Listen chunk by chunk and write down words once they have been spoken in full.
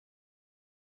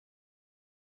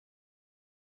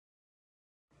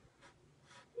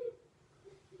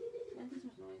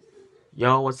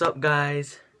Yo, what's up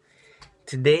guys?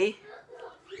 Today,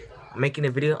 I'm making a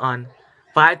video on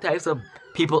 5 types of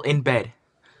people in bed.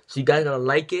 So you guys gotta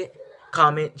like it,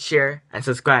 comment, share, and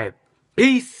subscribe.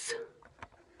 Peace!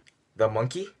 The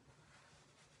monkey.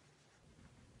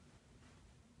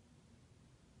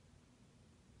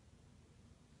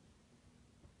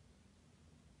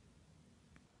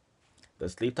 The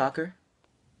sleep talker.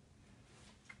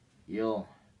 Yo,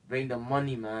 bring the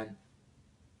money, man.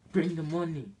 Bring the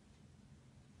money.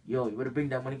 Yo, you better bring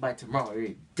that money by tomorrow or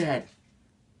you're dead.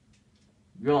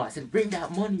 Yo, I said bring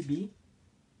that money, B.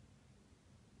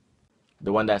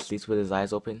 The one that sleeps with his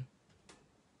eyes open.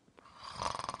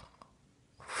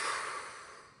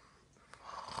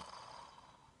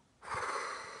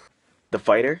 The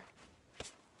fighter.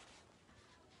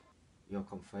 Yo,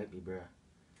 come fight me, bruh.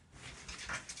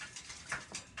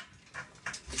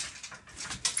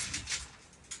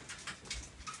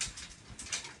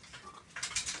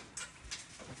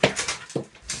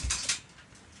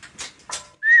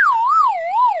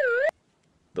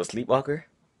 The sleepwalker.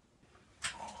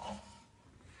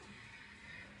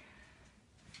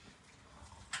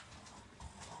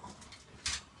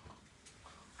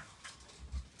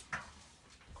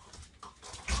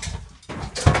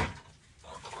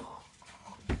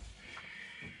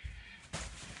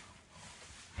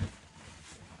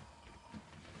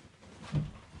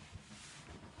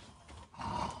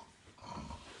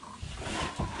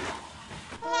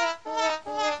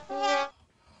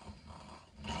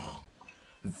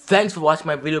 Thanks for watching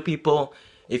my video, people.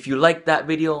 If you like that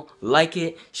video, like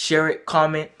it, share it,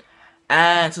 comment,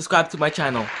 and subscribe to my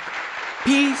channel.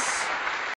 Peace!